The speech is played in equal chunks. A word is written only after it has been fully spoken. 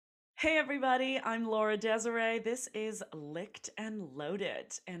Hey everybody, I'm Laura Desiree. This is Licked and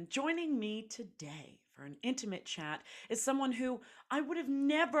Loaded. And joining me today for an intimate chat is someone who I would have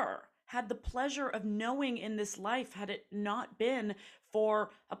never had the pleasure of knowing in this life had it not been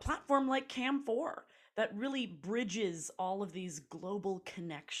for a platform like Cam4 that really bridges all of these global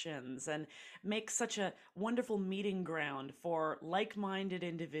connections and makes such a wonderful meeting ground for like-minded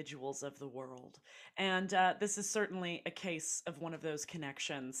individuals of the world. And this is certainly a case of one of those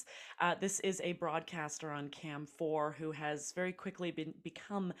connections. This is a broadcaster on Cam4 who has very quickly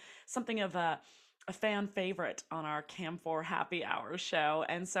become something of a fan favorite on our Cam4 Happy Hour show.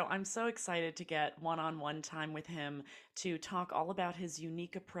 And so I'm so excited to get one on one time with him to talk all about his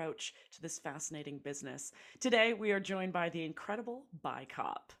unique approach to this fascinating business. Today, we are joined by the incredible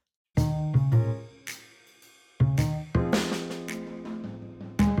BiCop.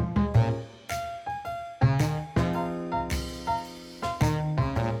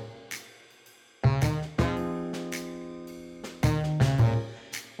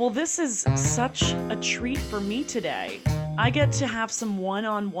 Well, this is such a treat for me today. I get to have some one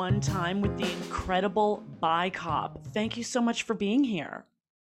on one time with the incredible BiCop. Thank you so much for being here.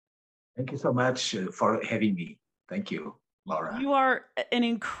 Thank you so much for having me. Thank you, Laura. You are an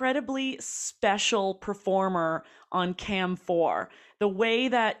incredibly special performer on Cam4. The way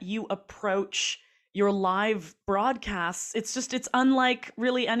that you approach your live broadcasts, it's unlike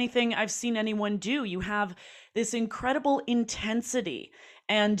really anything I've seen anyone do. You have this incredible intensity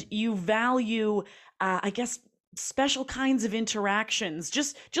and you value, I guess, special kinds of interactions.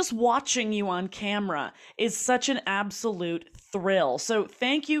 Just watching you on camera is such an absolute thrill. So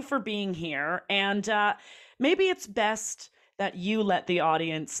thank you for being here. And maybe it's best that you let the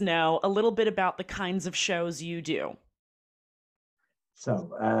audience know a little bit about the kinds of shows you do.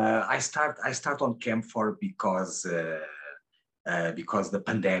 I start on Camp4 because the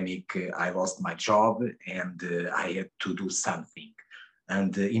pandemic, I lost my job and I had to do something.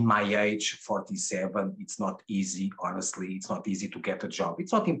 And in my age, 47, it's not easy. Honestly, it's not easy to get a job.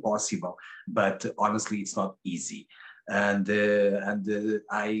 It's not impossible, but honestly, it's not easy. And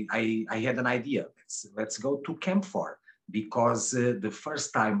I had an idea. Let's go to Camp4 because the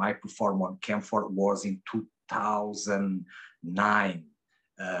first time I performed on Camp4 was in 2009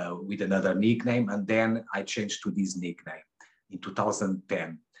 with another nickname, and then I changed to this nickname in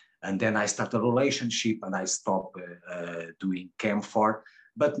 2010. And then I started a relationship and I stopped doing Cam4.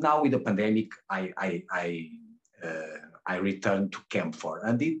 But now with the pandemic, I returned to Cam4,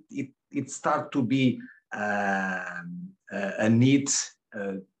 and it started to be a need,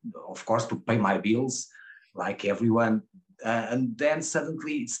 uh, of course, to pay my bills like everyone. And then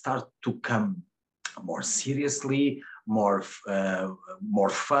suddenly it started to come more seriously, more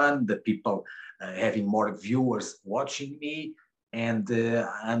fun. The people having more viewers watching me, and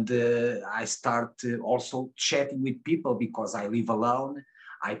I start also chatting with people because I live alone.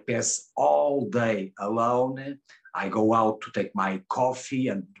 I pass all day alone. I go out to take my coffee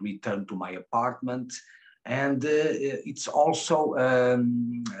and return to my apartment. And it's also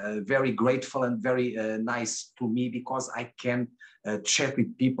very grateful and very nice to me because I can chat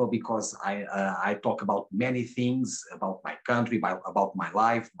with people because I talk about many things about my country, about my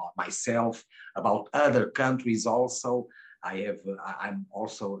life, about myself, about other countries also. I'm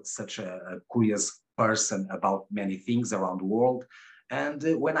also such a curious person about many things around the world. And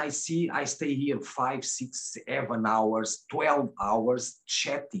when I stay here 5, 6, 7 hours, 12 hours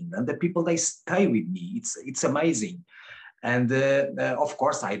chatting, and the people they stay with me. It's amazing. And of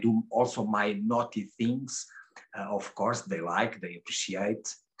course, I do also my naughty things. Of course, they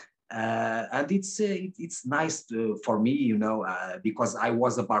appreciate. And it's nice for me, because I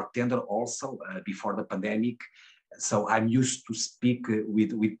was a bartender also before the pandemic, so I'm used to speak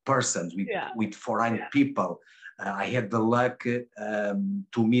with persons, Yeah. with foreign people. I had the luck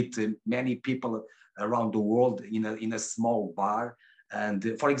to meet many people around the world in a small bar.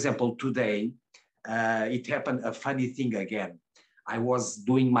 And for example, today it happened a funny thing again. I was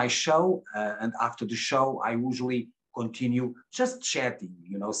doing my show, and after the show, I usually continue just chatting.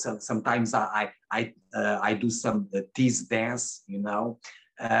 Sometimes I do some tease dance, Oh,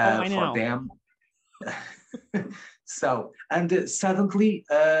 I for know. them. So, and suddenly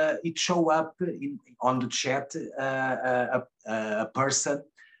it show up on the chat a person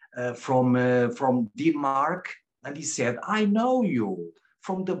from Denmark, and he said, "I know you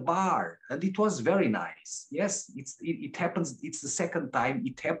from the bar," and it was very nice. Yes, it happens. It's the second time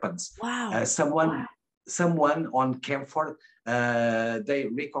it happens. Wow. Someone on Camford, they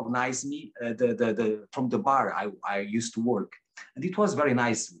recognize me from the bar I used to work, and it was very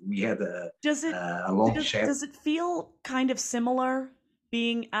nice. We had Does it a long does chat. does it feel kind of similar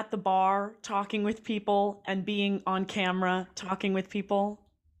being at the bar talking with people and being on camera talking with people?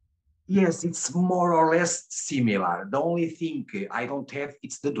 Yes, it's more or less similar. The only thing I don't have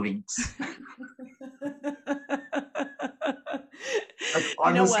it's the drinks. But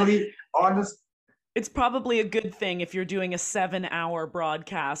You know what? honestly, honest, It's probably a good thing if you're doing a 7-hour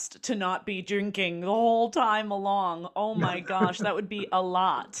broadcast to not be drinking the whole time along. Oh my gosh, that would be a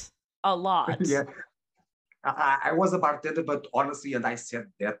lot. A lot. yeah, I was a bartender, but honestly, and I said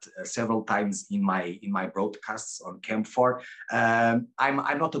that several times in my broadcasts on Camp4,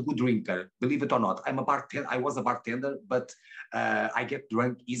 I'm not a good drinker, believe it or not. I'm a bartender. I was a bartender, but I get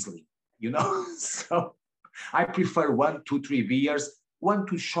drunk easily, you know. So I prefer one, two, three beers, one,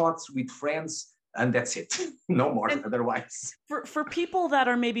 two shots with friends, and that's it. No more. And Otherwise, for people that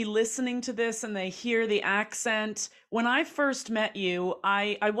are maybe listening to this and they hear the accent, when I first met you,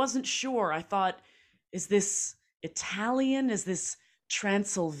 I wasn't sure. I thought, is this Italian? Is this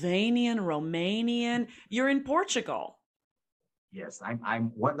Transylvanian, Romanian? You're in Portugal. yes,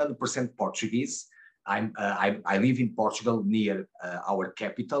 I'm 100% Portuguese. I live in Portugal near our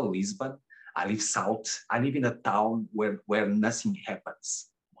capital, Lisbon. I live south. I live in a town where nothing happens.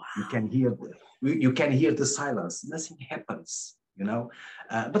 You can Wow. hear you can hear the silence. Nothing happens, you know.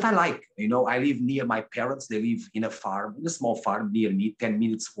 But I like, you know, I live near my parents. They live in a farm, in a small farm near me, 10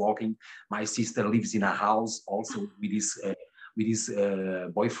 minutes walking. My sister lives in a house also with his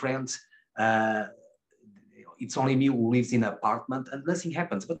boyfriend. Uh, it's only me who lives in an apartment and nothing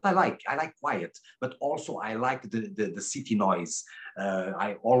happens. But I like quiet. But also I like the city noise. I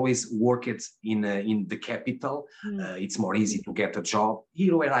always work it in the capital. Hmm. It's more easy to get a job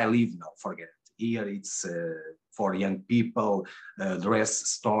here where I live. No, forget it. Here it's for young people, dress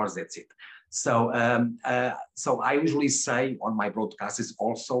stores. That's it. So I usually say on my broadcasts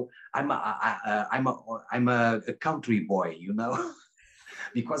also I'm a country boy, you know,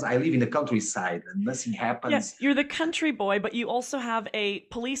 because I live in the countryside and nothing Yeah, happens. you're the country boy, but you also have a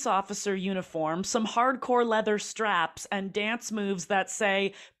police officer uniform, some hardcore leather straps, and dance moves that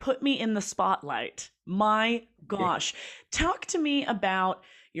say, "Put me in the spotlight." My gosh. Talk to me about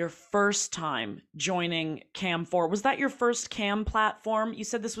your first time joining Cam4. Was that your first cam platform? You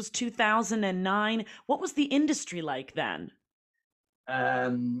said this was 2009. What was the industry like then?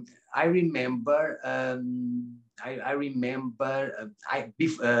 Um, I remember. I remember.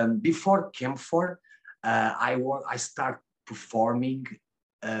 Before Camphor, I start performing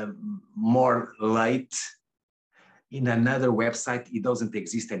more late in another website. It doesn't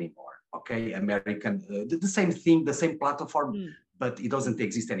exist anymore. Okay, American, the same thing, the same platform, Hmm. but it doesn't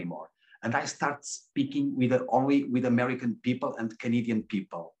exist anymore. And I start speaking with only with American people and Canadian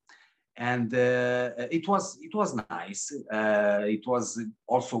people, and it was nice. It was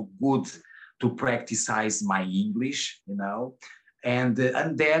also good to practice my English, you know. And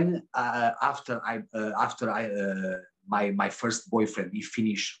then after I my first boyfriend, he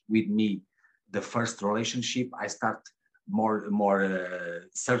finished with me the first relationship. I start more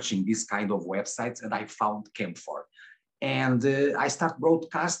searching this kind of websites, and I found Camphor. And I start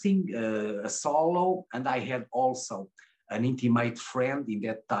broadcasting a solo, and I had also an intimate friend in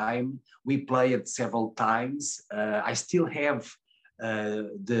that time. We played several times. I still have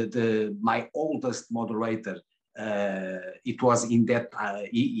the my oldest moderator. It was in that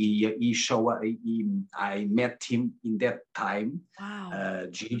he show I met him in that time. Wow.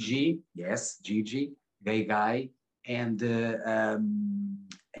 Gigi, yes, Gigi, gay guy, and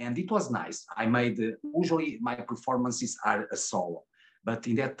and it was nice. I made usually my performances are a solo, but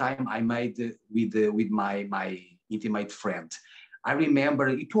in that time I made with my intimate friend. I remember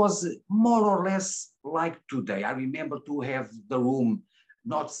it was more or less like today. I remember to have the room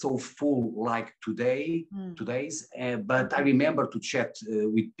not so full like Hmm. today's, but I remember to chat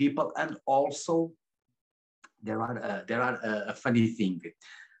with people, and also there are a funny thing.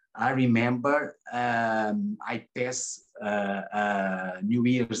 I remember I passed New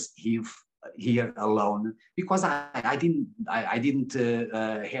Year's Eve here alone because I didn't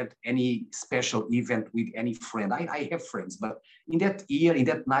had any special event with any friend. I have friends, but in that year, in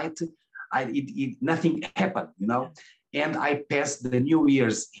that night, nothing happened, you Yeah. know. And I passed the New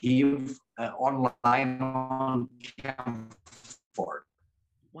Year's Eve online on Camp4.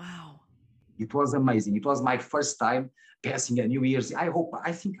 Wow. It was amazing. It was my first time passing a New Year's. I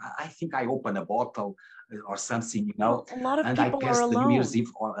think I opened a bottle or something, you know, Well, a lot of and I people are passed the New Year's alone.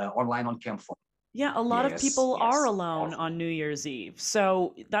 Eve online on Camp4. Yeah, a lot of Yes, people are yes, alone awesome. on New Year's Eve.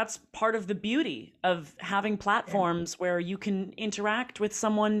 So that's part of the beauty of having And platforms where you can interact with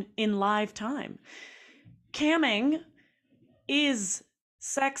someone in live time. Camming is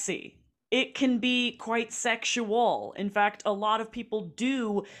sexy. it can be quite sexual. In fact, a lot of people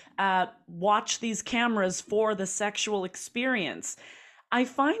do watch these cameras for the sexual experience. I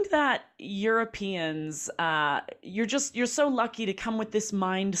find that Europeans, you're so lucky to come with this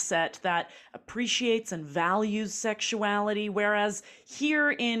mindset that appreciates and values sexuality, whereas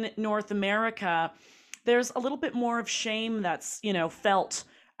here in North America, there's a little bit more of shame that's, felt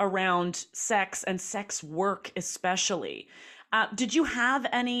around sex and sex work especially. Did you have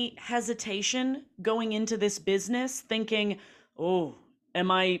any hesitation going into this business, thinking, oh, am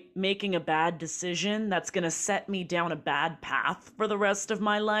I making a bad decision that's going to set me down a bad path for the rest of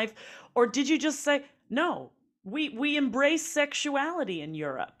my life? Or did you just say, no, we embrace sexuality in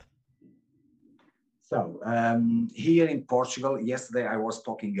Europe? So here in Portugal, yesterday I was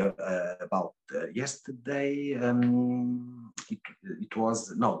talking about yesterday. It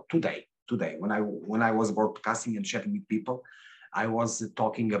was no today. Today, when I was broadcasting and chatting with people, I was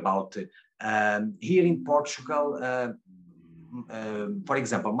talking about here in Portugal. For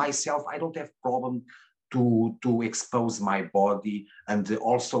example, myself, I don't have problem to expose my body and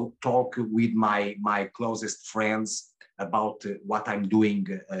also talk with my closest friends about what I'm doing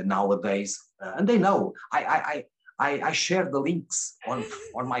nowadays, and they know. I share the links on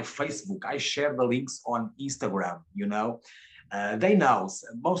my Facebook. I share the links on Instagram. They know.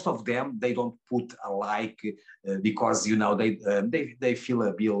 Most of them they don't put a like because they feel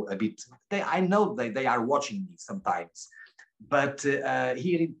a bit. I know they are watching me sometimes, but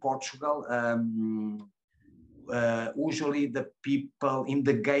here in Portugal. Usually the people in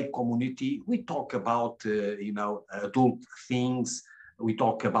the gay community, we talk about adult things. We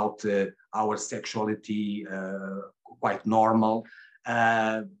talk about our sexuality, quite normal.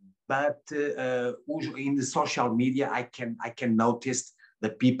 But usually in the social media, I can notice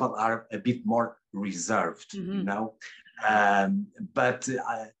that people are a bit more reserved. Mm-hmm. But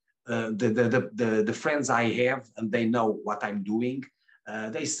the friends I have, and they know what I'm doing.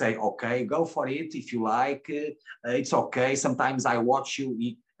 They say, okay, go for it if you like. It's okay. Sometimes I watch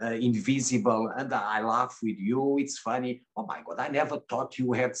you invisible and I laugh with you. It's funny. Oh my God, I never thought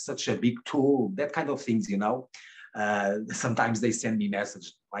you had such a big tool. That kind of things. Sometimes they send me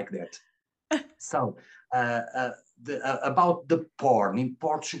messages like that. So about the porn in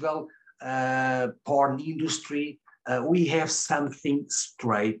Portugal, porn industry, we have something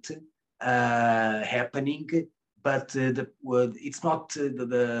straight happening, but it's not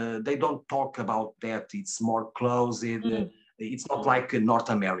they don't talk about that. It's more closed. Mm. It's not like North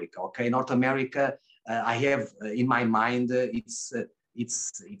America. Okay, North America, I have in my mind, it's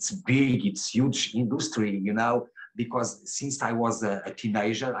big, it's huge industry. Because since I was a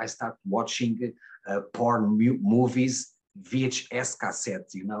teenager, I started watching porn movies, VHS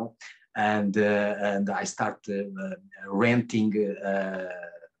cassettes. And I started renting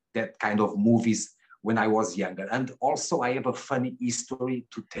that kind of movies when I was younger. And also, I have a funny history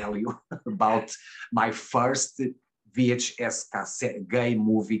to tell you about my first VHS cassette, gay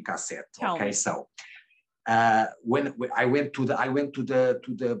movie cassette. Tell Okay, me. so when I went to the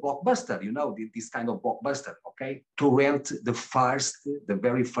Blockbuster, this kind of Blockbuster, okay, to rent the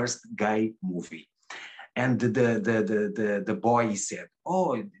very first gay movie. And the boy said,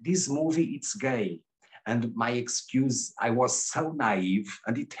 "Oh, this movie, it's gay." And my excuse, I was so naive,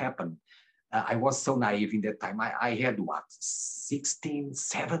 and it happened. I was so naive in that time. I had what, 16,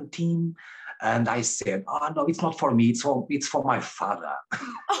 17? And I said, "Oh, no, it's not for me. It's for my father."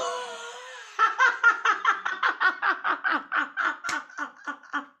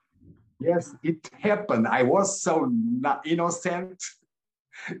 Yes, it happened. I was so innocent.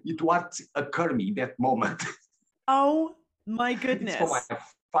 It what occurred me in that moment. Oh my It's for my goodness.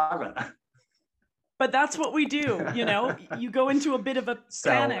 father. But that's what we do, you go into a bit of a So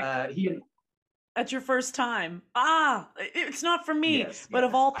panic here, at your first time. It's not for me, yes, but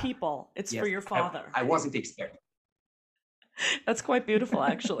of yes, all people, it's for yes. your I, father. I wasn't expecting. That's quite beautiful,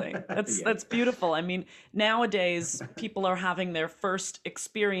 actually. That's Yes. that's beautiful. I mean, nowadays people are having their first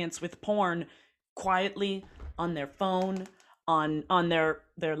experience with porn quietly on their phone, on their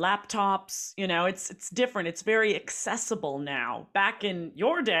laptops. It's different. It's very accessible now. Back in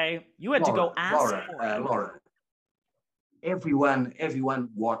your day, you had to go Laura, ask Laura, for it. Laura. Everyone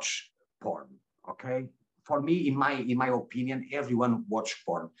watch porn. Okay. For me, in my opinion, everyone watch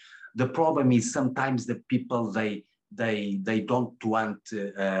porn. The problem is sometimes the people they don't want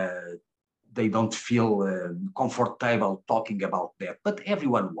they don't feel comfortable talking about that. But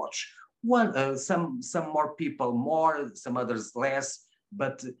everyone watch. Some more people more, some others less.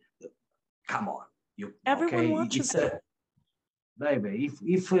 But come on, you Everyone okay? watches It's it. baby.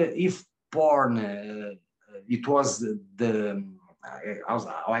 If porn it was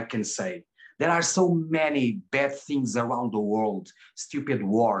how I can say, there are so many bad things around the world, stupid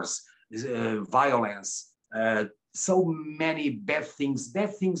wars, violence, so many bad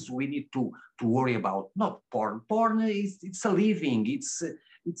things we need to worry about. Not porn. Porn is it's a living. It's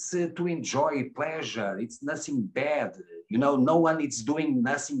to enjoy pleasure. It's nothing bad. You know, no one is doing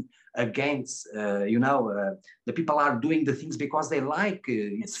nothing against. The people are doing the things because they like.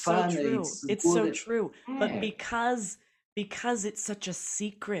 It's It's so fun. true. It's It's so good. true. But Yeah. because it's such a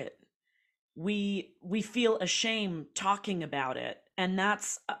secret, we feel ashamed talking about it. And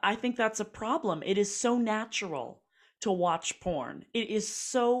that's I think that's a problem. It is so natural to watch porn. It is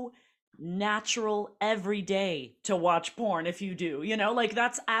so natural every day to watch porn if you do. Like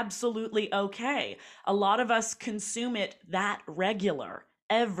that's absolutely okay. A lot of us consume it that regular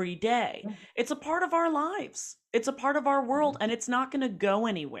every day. It's a part of our lives. It's a part of our world and it's not going to go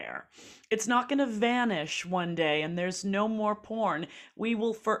anywhere. It's not going to vanish one day and there's no more porn. We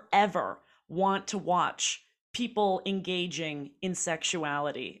will forever want to watch people engaging in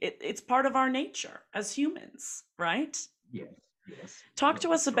sexuality. It's part of our nature as humans, right? Yes. Yes. Talk Yes.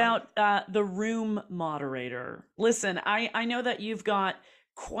 to us It's right. about the room moderator. Listen, I know that you've got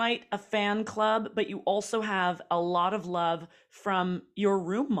quite a fan club, but you also have a lot of love from your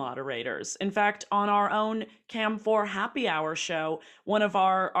room moderators. In fact, on our own Cam4 Happy Hour show, one of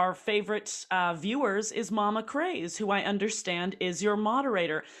our favorite viewers is Mama Craze, who I understand is your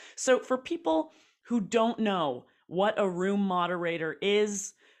moderator. So for people who don't know what a room moderator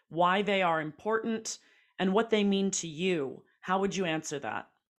is, why they are important, and what they mean to you, how would you answer that?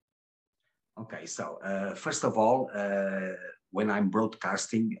 Okay, so first of all, when I'm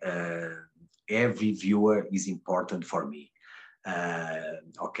broadcasting, every viewer is important for me.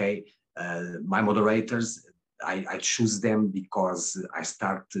 Okay, my moderators, I choose them because I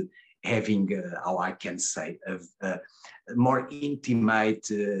start having, how I can say, a more intimate,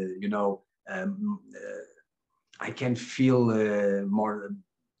 I can feel more.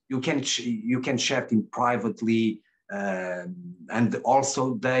 You can chat in privately, and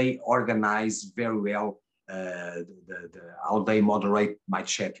also they organize very well how they moderate my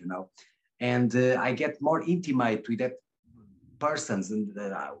chat. And I get more intimate with that persons. And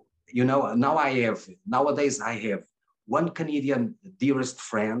nowadays I have one Canadian dearest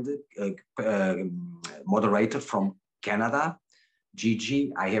friend, moderator from Canada,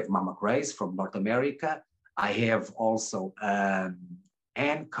 Gigi. I have Mama Grace from North America. I have also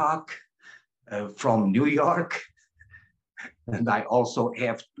Hancock from New York, and I also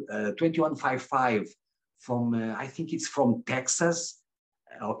have 2155 from I think it's from Texas.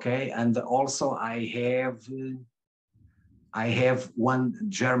 Okay, and also I have one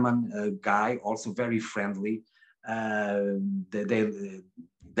German guy, also very friendly. Uh, they,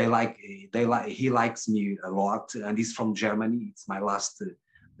 they he likes me a lot, and he's from Germany. It's my last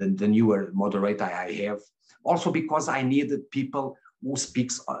the newer moderator I have. Also because I needed people who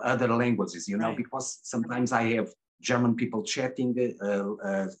speaks other languages, Right. because sometimes I have German people chatting,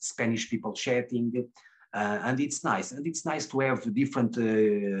 Spanish people chatting, and it's nice. And it's nice to have different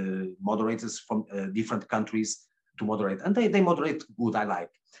moderators from different countries to moderate, and they moderate good. I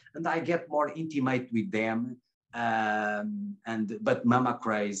like, and I get more intimate with them. And but Mama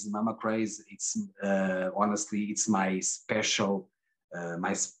Craze, it's honestly, it's my special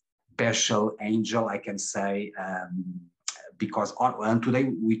angel, I can say, because and today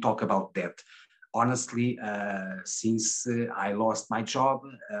we talk about that. Honestly, since I lost my job,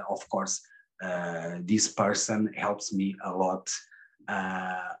 of course, this person helps me a lot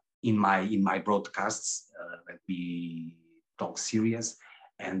uh, in my broadcasts. Let me talk serious,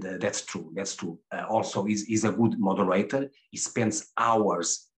 and that's true. That's true. Also, is a good moderator. He spends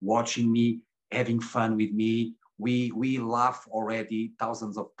hours watching me, having fun with me. We laugh already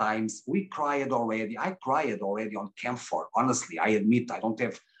thousands of times. We cried already. I cried already on Camphor. Honestly, I admit I don't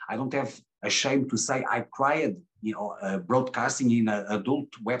have a shame to say I cried. Broadcasting in an adult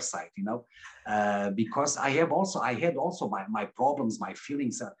website. Because I had also my problems, my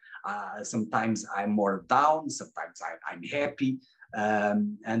feelings. Sometimes I'm more down. Sometimes I'm happy.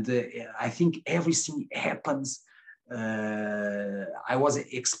 And I think everything happens. I was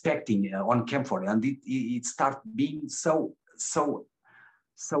expecting on Camphor, and it started being so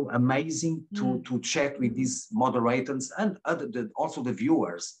amazing Mm. to chat with these moderators and also the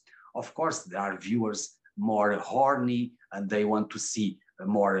viewers. Of course, there are viewers more horny and they want to see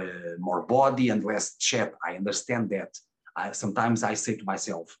more body and less chat. I understand that. Sometimes I say to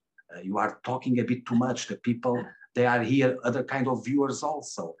myself, "You are talking a bit too much. The people they are here, other kind of viewers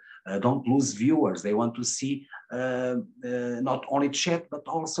also. Don't lose viewers. They want to see not only chat but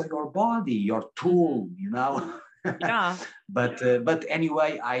also your body, your Mhm. tool. Yeah. But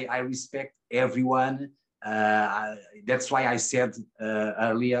anyway, I respect everyone. That's why I said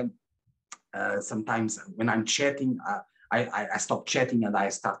earlier. Sometimes when I'm chatting, I stop chatting and I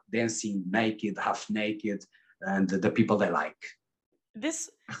start dancing naked, half naked, and the people they like.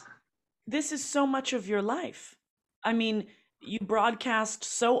 This this is so much of your life. I mean, you broadcast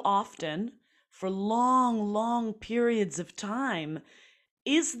so often for long, long periods of time.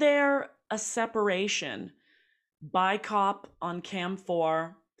 Is there a separation by Cop on Cam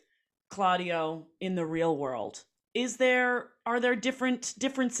 4, Claudio in the real world? Are there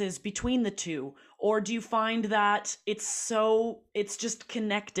differences between the two, or do you find that it's just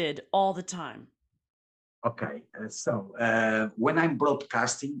connected all the time? Okay, when I'm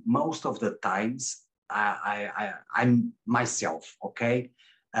broadcasting, most of the times I'm myself. Okay,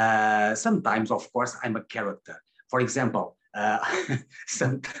 sometimes, of course, I'm a character. For example,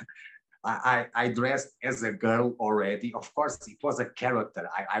 some, I dressed as a girl already. Of course, it was a character.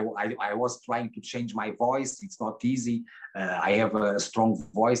 I was trying to change my voice. It's not easy. I have a strong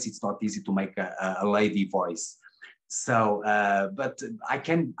voice. It's not easy to make a lady voice. So, but I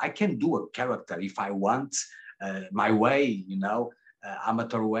can do a character if I want, my way,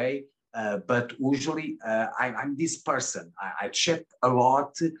 amateur way. But usually, I'm this person. I chat a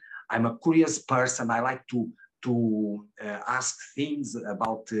lot. I'm a curious person. I like to ask things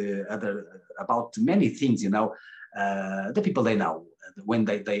about many things. The people they know, when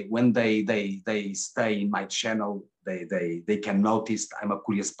they stay in my channel, they can notice I'm a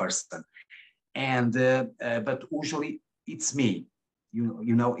curious person. And but usually it's me.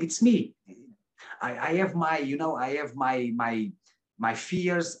 It's me. I have my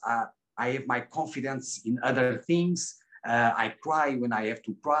fears. I have my confidence in other things. I cry when I have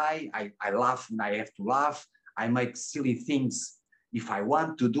to cry. I laugh when I have to laugh. I make silly things if I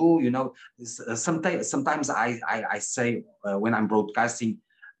want to do. Sometimes I say when I'm broadcasting,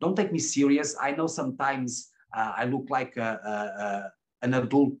 don't take me serious. I know sometimes I look like an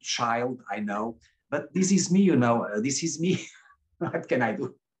adult child. I know, but this is me. This is me. What can I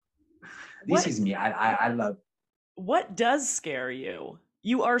do? This What is me. I love. what does scare you?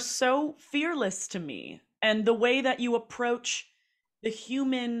 You are so fearless to me. And the way that you approach the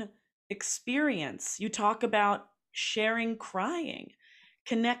human experience, you talk about sharing crying,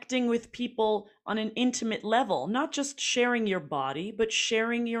 connecting with people on an intimate level, not just sharing your body, but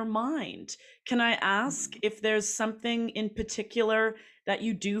sharing your mind. Can I ask if there's something in particular that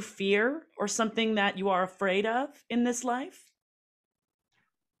you do fear or something that you are afraid of in this life?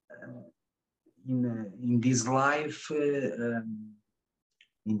 Uh, in this life,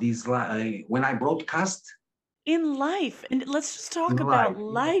 when I broadcast In life, and let's just talk in about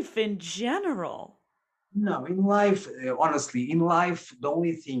life. life in general. No, in life, honestly, in life, the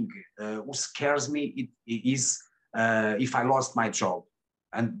only thing who scares me it is if I lost my job,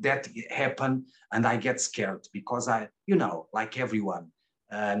 and that happened, and I get scared because like everyone,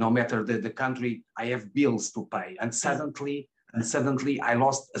 no matter the country, I have bills to pay, Yeah. and suddenly I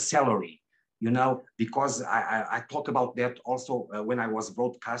lost a salary. Because I talk about that also when I was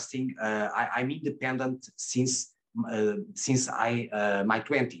broadcasting. I'm independent since I my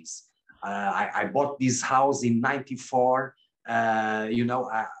 20s. I bought this house in 94.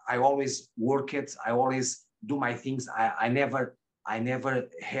 I always work it. I always do my things. I never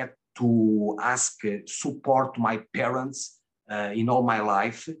had to ask support my parents in all my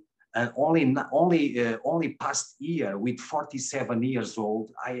life. And only past year, with 47 years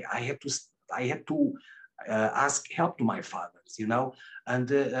old, I had to ask help to my fathers, and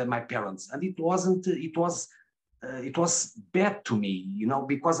my parents. And it was bad to me,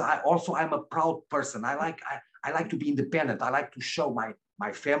 because I'm a proud person. I like to be independent. I like to show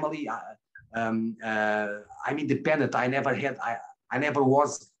my family. I'm independent. I never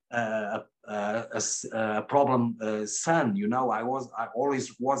was a problem son. I always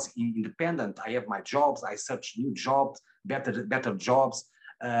was independent. I have my jobs. I search new jobs, better jobs,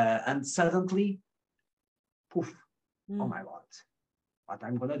 and suddenly, poof! Oh Mm. my God, what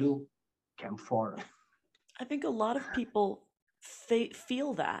I'm gonna do? Camp 4. I think a lot of people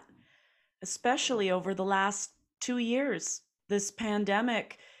feel that, especially over the last 2 years. This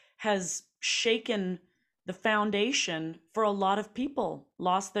pandemic has shaken the foundation for a lot of people,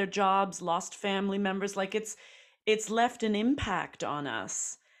 lost their jobs, lost family members. Like it's left an impact on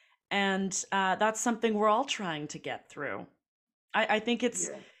us, and that's something we're all trying to get through. I think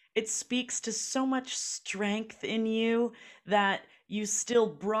Yeah. it speaks to so much strength in you that you still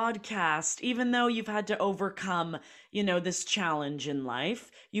broadcast, even though you've had to overcome, this challenge in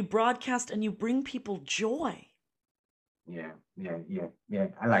life. You broadcast and you bring people joy. Yeah.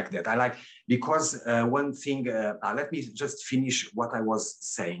 I like that. I like because one thing. Let me just finish what I was Of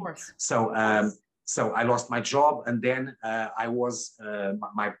saying. course. So I lost my job, and then I was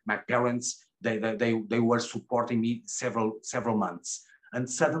my parents. They were supporting me several months, and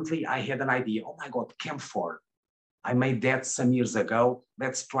suddenly I had an idea. Oh my God, Camphor! I made that some years ago.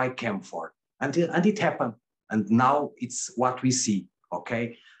 Let's try Camphor, and it happened. And now it's what we see.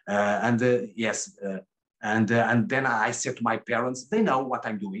 Okay, and yes, and then I said to my parents, they know what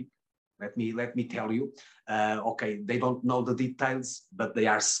I'm doing. Let me tell you. Okay, they don't know the details, but they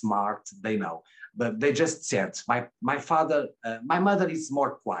are smart. They know. But they just said, my father, my mother is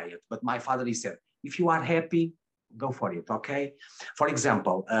more quiet, but my father he said, if you are happy, go for it. Okay. For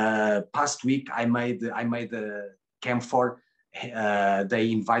example, past week I made a Camphor.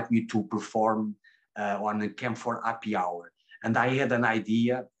 They invite me to perform on a Camphor happy hour, and I had an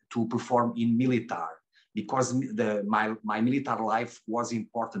idea to perform in Militar because my military life was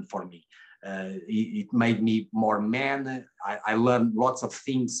important for me. It made me more man. I learned lots of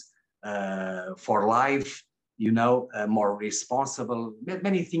things for life. More responsible.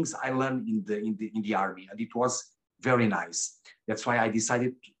 Many things I learned in the army, and it was very nice. That's why I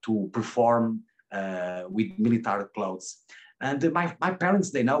decided to perform with military clothes. And my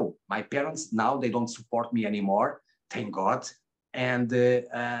parents, they know. My parents now they don't support me anymore. Thank God, and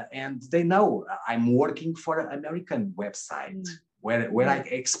they know I'm working for an American website where I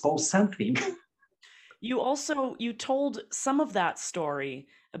expose something. You told some of that story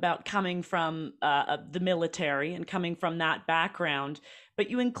about coming from the military and coming from that background, but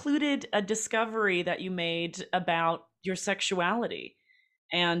you included a discovery that you made about your sexuality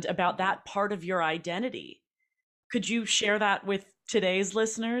and about that part of your identity. Could you share that with today's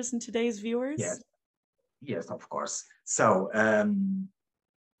listeners and today's viewers? Yes, yes, of course. So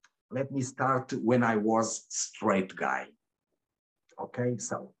let me start when I was straight guy. Okay,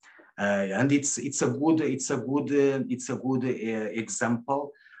 so and it's a good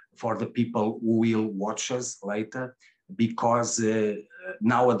example for the people who will watch us later, because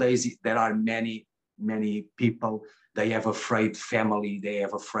nowadays there are many people, they have afraid family, they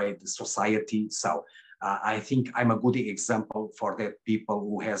have afraid society. So I think I'm a good example for that people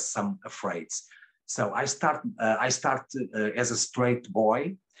who has some afraids. So I start as a straight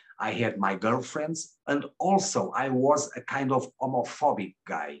boy. I had my girlfriends, and also I was a kind of homophobic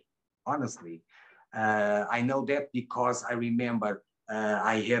guy, honestly. I know that because I remember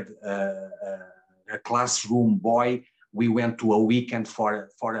I had a classroom boy. We went to a weekend for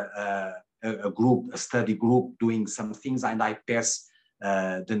a group, a study group, doing some things, and I passed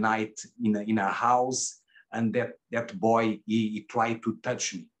the night in a house, and that boy he tried to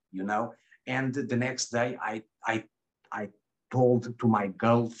touch me, and the next day I told to my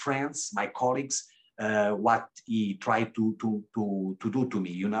girlfriends, my colleagues, what he tried to do to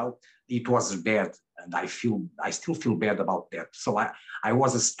me. It was bad, and I still feel bad about that. So I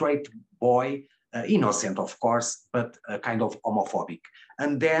was a straight boy, innocent, of course, but kind of homophobic.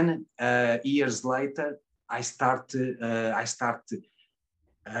 And then years later, I start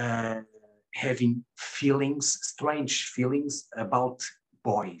uh, having feelings, strange feelings about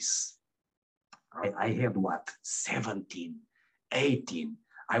boys. I had what, 17, 18.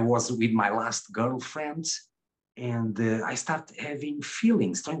 I was with my last girlfriend, and I started having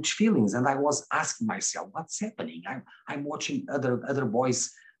feelings, strange feelings. And I was asking myself, what's happening? I'm watching other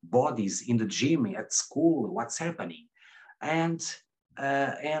boys' bodies in the gym, at school. What's happening? And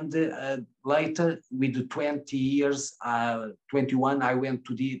later, with the 20 years, 21, I went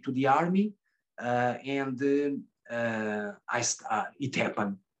to the army, and it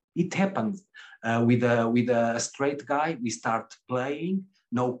happened. It happened with a straight guy. We start playing,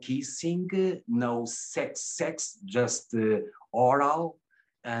 no kissing, no sex, just oral,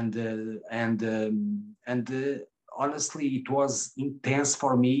 and honestly, it was intense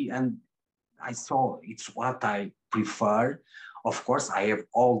for me, and I saw it's what I prefer. Of course, I have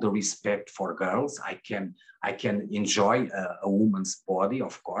all the respect for girls. I can enjoy a woman's body,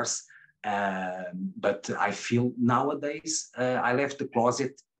 of course, but I feel nowadays I left the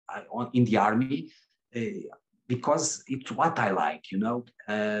closet in the army uh, because it's what I like.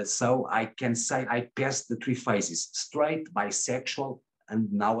 So I can say I passed the three phases: straight, bisexual,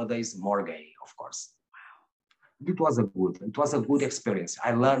 and nowadays more gay, of course. It was a good experience.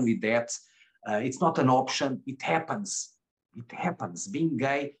 I learned with that. It's not an option. It happens. Being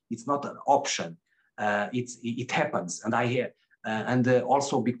gay, it's not an option. It happens, and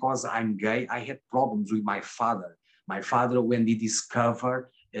also because I'm gay, I had problems with my father. My father, when he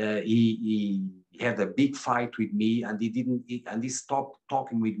discovered, he had a big fight with me, and he stopped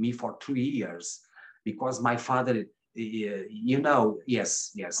talking with me for 3 years because my father You know,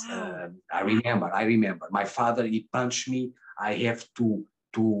 yes, yes. Wow. I remember. My father, he punched me. I have to,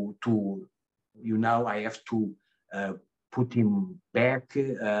 you know, I have to uh, put him back,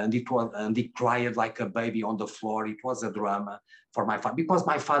 and he cried like a baby on the floor. It was a drama for my father because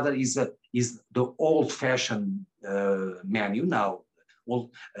my father is the old-fashioned man, you know.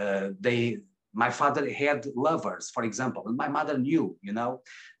 Well, they my father had lovers, for example, and my mother knew, you know.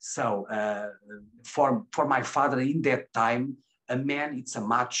 So for my father in that time, a man, it's a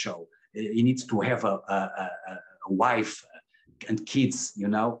macho. He needs to have a wife and kids, you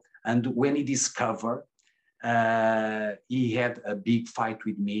know. And when he discovered, he had a big fight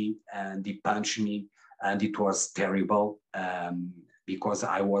with me and he punched me, and it was terrible because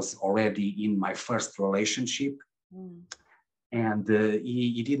I was already in my first relationship, Mm. and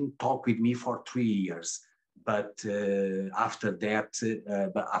he didn't talk with me for 3 years. But after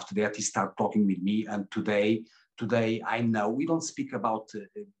that, he started talking with me, and today I know we don't speak about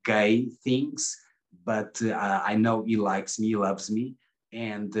gay things, but I know he likes me, he loves me,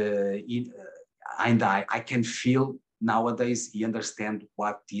 and I can feel nowadays he understands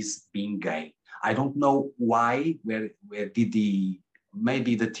what is being gay. I don't know why. Where did he?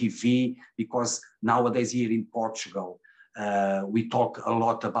 Maybe the TV, because nowadays here in Portugal we talk a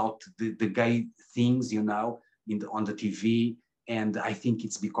lot about the gay things, you know, on the TV. And I think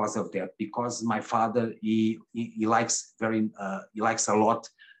it's because of that. Because my father, he likes he likes a lot,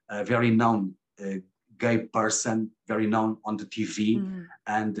 very known gay person, very known on the TV. Mm.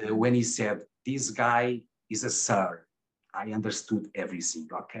 And when he said this guy is a sir, I understood everything.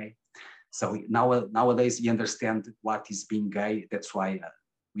 Okay, so nowadays he understands what is being gay. That's why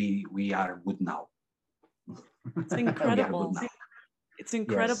we are good now. It's We are good incredible. now. It's Yes,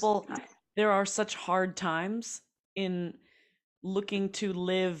 incredible. There are such hard times in looking to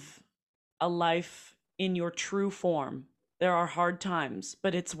live a life in your true form. There are hard times,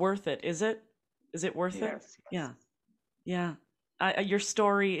 but it's worth it, is it? Is it worth it? yes, yes. Yeah. Yeah. Your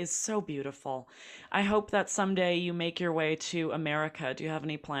story is so beautiful. I hope that someday you make your way to America. Do you have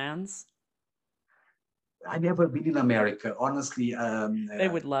any plans? I never been in America, honestly. They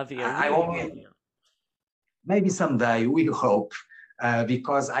would love you. I They would always love you. maybe someday we hope,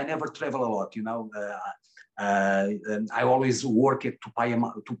 because I never travel a lot. You know, and I always work it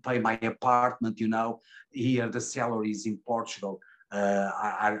to pay my apartment. You know, here the salaries in Portugal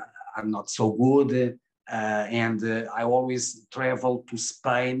are not so good. And I always travel to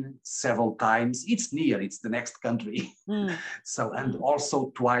Spain several times. It's near; it's the next country. Mm. So, and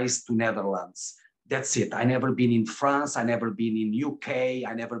also twice to Netherlands. That's it. I never been in France. I never been in UK.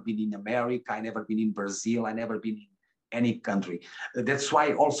 I never been in America. I never been in Brazil. I never been in any country. That's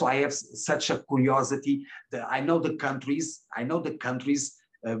why also I have such a curiosity. I know the countries. I know the countries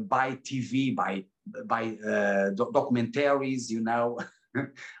by TV, by documentaries. You know,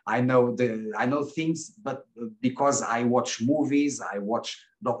 I know things, but because I watch movies, I watch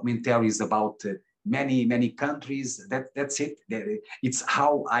documentaries about many countries. That's it. It's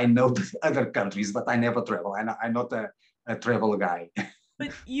how I know the other countries, but I never travel. I'm not a travel guy.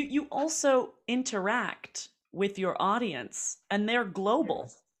 But you also interact with your audience and they're global.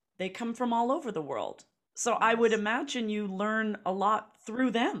 Yes, They come from all over the world. So I would yes, imagine you learn a lot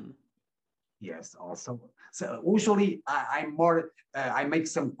through them. yes. Also, so usually I'm more. I make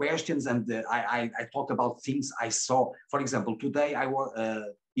some questions and I talk about things I saw. For example, today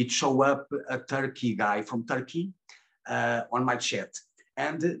it show up a Turkey guy from Turkey on my chat.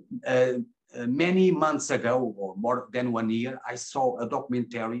 And many months ago, or more than 1 year, I saw a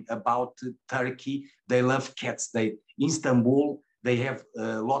documentary about Turkey. They love cats. They Istanbul. They have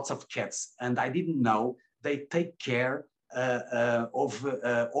lots of cats, and I didn't know they take care of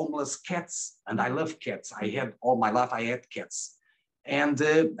homeless cats. And I love cats. I had all my life. I had cats. And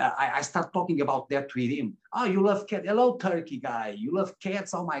I start talking about that with him. Oh, you love cats? Hello, Turkey guy. You love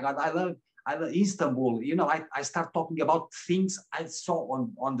cats? Oh my God, I love Istanbul. You know, I start talking about things I saw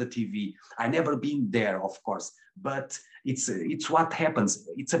on the TV. I never been there, of course, but it's what happens.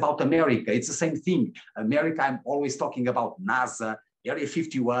 It's about America. It's the same thing. America. I'm always talking about NASA, Area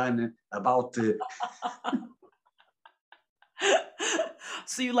 51, about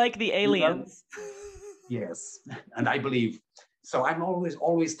So you like the you know. aliens. Yes, and I believe. So I'm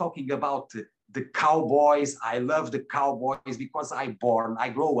always talking about the cowboys. I love the cowboys because I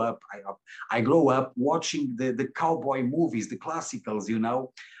grow up watching the cowboy movies, the classicals, you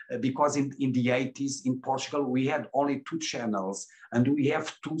know, because in the 80s in Portugal we had only two channels and we have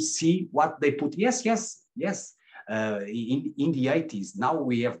to see what they put. Yes, yes, yes. In the 80s, now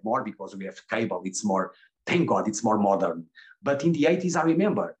we have more because we have cable. It's more, thank God, it's more modern. But in the 80s, I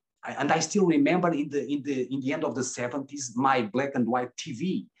remember. and I still remember in the end of the 70s, my black and white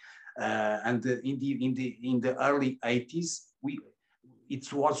TV, and in the early 80s,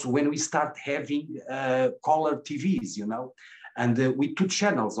 it was when we start having color TVs, and with two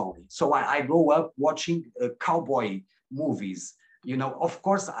channels only. So I grew up watching cowboy movies. Of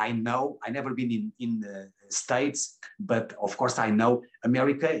course, I never been in the States, but of course I know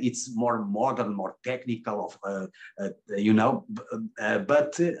America. It's more modern, more technical, but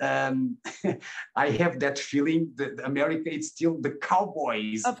I have that feeling that America is still the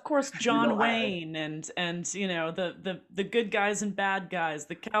cowboys. Of course, John Wayne and the good guys and bad guys,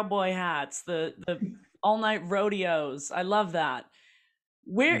 the cowboy hats, the all night rodeos. I love that.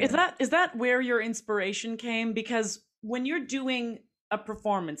 Where is that where your inspiration came? Because when you're doing a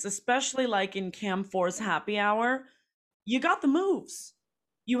performance, especially like in Cam4's Happy Hour, you got the moves.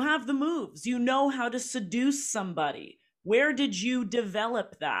 You have the moves. You know how to seduce somebody. Where did you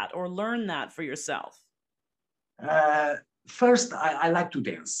develop that or learn that for yourself? First, I like to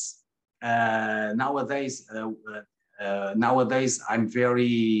dance. Nowadays, I'm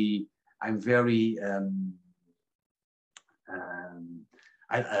very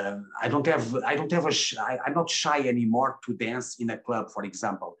I don't have I'm not shy anymore to dance in a club, for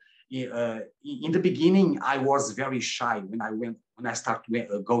example. In the beginning, I was very shy when I started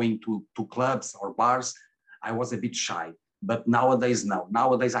going to clubs or bars. I was a bit shy, but nowadays, no.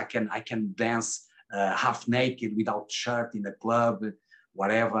 Nowadays, I can dance half naked without shirt in the club,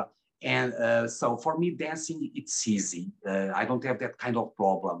 whatever. And so for me, dancing, it's easy. I don't have that kind of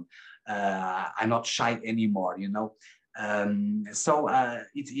problem. I'm not shy anymore, So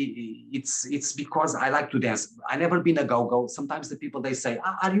it's because I like to dance. I never been a go-go. Sometimes the people, they say,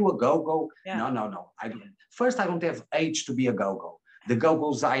 are you a go-go? Yeah. No. First, I don't have age to be a go-go. The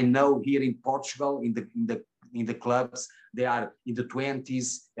go-go's I know here in Portugal, in the clubs, they are in the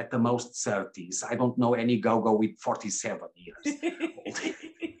 20s, at the most 30s. I don't know any go-go with 47 years.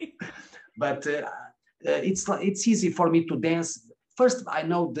 But it's easy for me to dance. First, I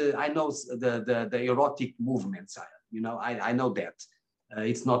know the erotic movements. I know that.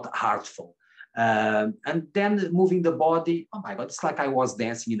 It's not hurtful. And then moving the body, oh my God, it's like I was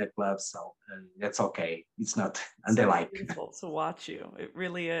dancing in a club, so that's okay. It's not, and so they like. Beautiful to watch you. It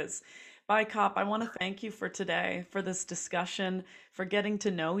really is. Bicop, I want to thank you for today, for this discussion, for getting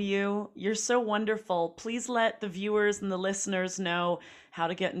to know you. You're so wonderful. Please let the viewers and the listeners know how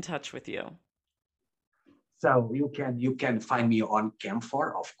to get in touch with you. So you can find me on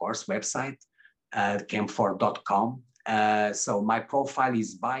Cam4, of course, website, cam4.com. So my profile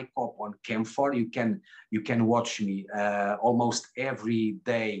is Bicop on Cam4. You can watch me almost every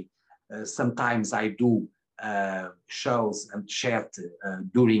day. Sometimes I do shows and chat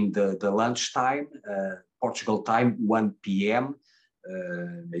during the lunchtime, Portugal time, 1 p.m.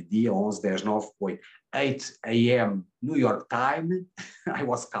 Meio-dia, 11, 10, 9, 8 a.m. New York time. I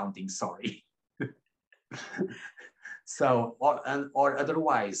was counting, sorry. So, or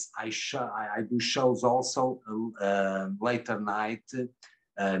otherwise, I do shows also later night,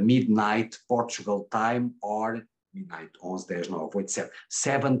 midnight Portugal time, or midnight 11, 10, 9, 8,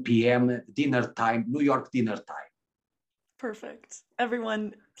 7 p.m. dinner time, New York dinner time. Perfect.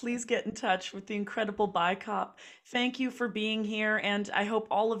 Everyone, please get in touch with the incredible Bicop. Thank you for being here, and I hope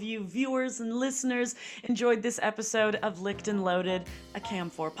all of you viewers and listeners enjoyed this episode of Licked and Loaded, a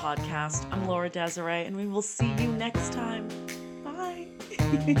Cam4 podcast. I'm Laura Desiree, and we will see you next time. Bye.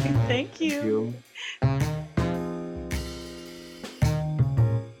 Thank you. Thank you.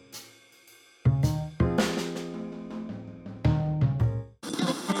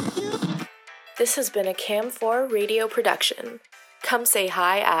 This has been a Cam4 radio production. Come say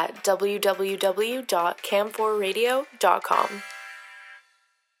hi at www.cam4radio.com.